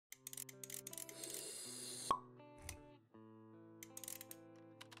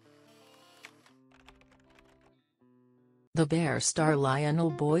The Bear star Lionel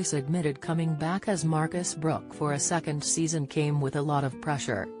Boyce admitted coming back as Marcus Brooke for a second season came with a lot of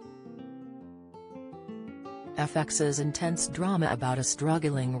pressure. FX's intense drama about a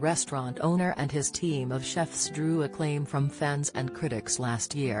struggling restaurant owner and his team of chefs drew acclaim from fans and critics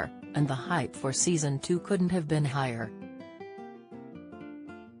last year, and the hype for Season 2 couldn't have been higher.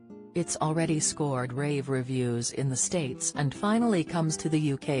 It's already scored rave reviews in the States and finally comes to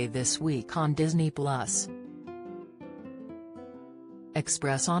the UK this week on Disney+.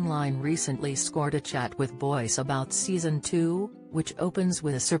 Express Online recently scored a chat with Boyce about Season 2, which opens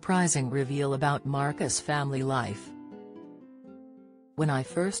with a surprising reveal about Marcus' family life. "When I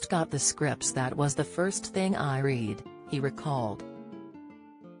first got the scripts, that was the first thing I read," he recalled.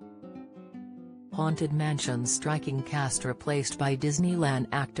 Haunted Mansion's striking cast replaced by Disneyland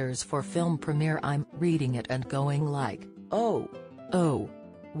actors for film premiere. I'm reading it and going like, oh,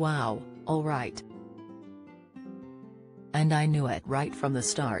 wow, alright. And I knew it right from the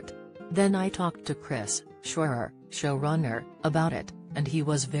start. Then I talked to Chris Scheurer, showrunner, about it, and he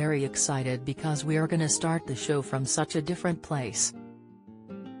was very excited because we're gonna start the show from such a different place.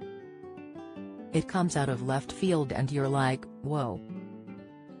 It comes out of left field and you're like, whoa.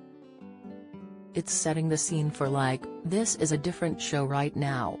 It's setting the scene for like, this is a different show right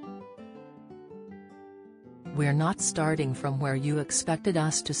now. We're not starting from where you expected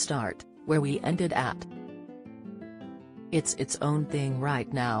us to start, where we ended at. It's its own thing right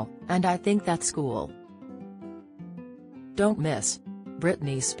now, and I think that's cool. Don't miss.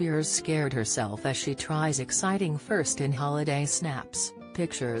 Britney Spears scared herself as she tries exciting first in holiday snaps,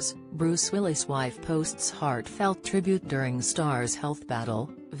 pictures. Bruce Willis' wife posts heartfelt tribute during star's health battle,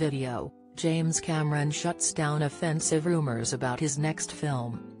 video. James Cameron shuts down offensive rumors about his next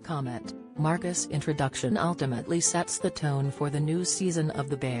film, comment. Marcus' introduction ultimately sets the tone for the new season of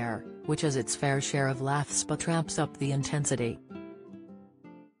The Bear, which has its fair share of laughs but ramps up the intensity.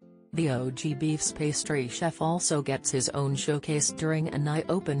 The OG Beef's pastry chef also gets his own showcase during an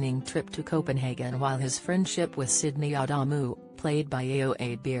eye-opening trip to Copenhagen while his friendship with Sydney Adamu, played by Ao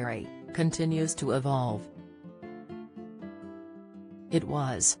Adeberry, continues to evolve. "It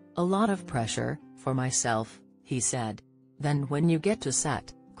was a lot of pressure for myself," he said. "Then when you get to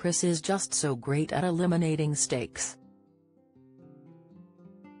set, Chris is just so great at eliminating stakes.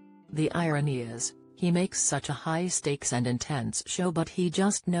 The irony is, he makes such a high-stakes and intense show but he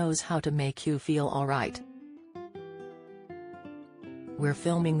just knows how to make you feel alright. We're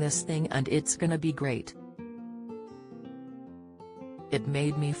filming this thing and it's gonna be great." It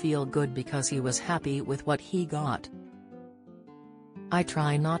made me feel good because he was happy with what he got. "I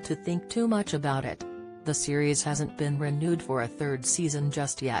try not to think too much about it. The series hasn't been renewed for a third season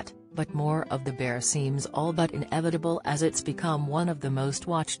just yet, but more of The Bear seems all but inevitable as it's become one of the most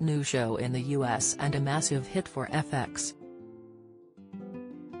watched new show in the US and a massive hit for FX.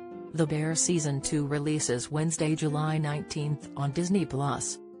 The Bear Season 2 releases Wednesday, July 19th on Disney+.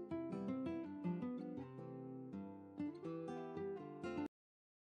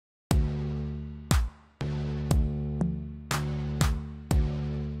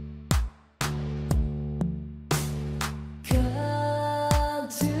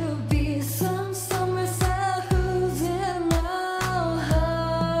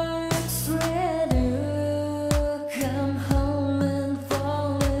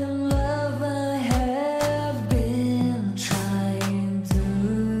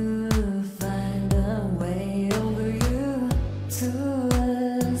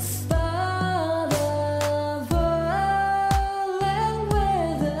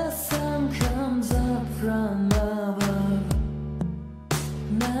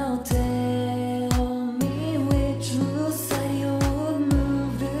 Now take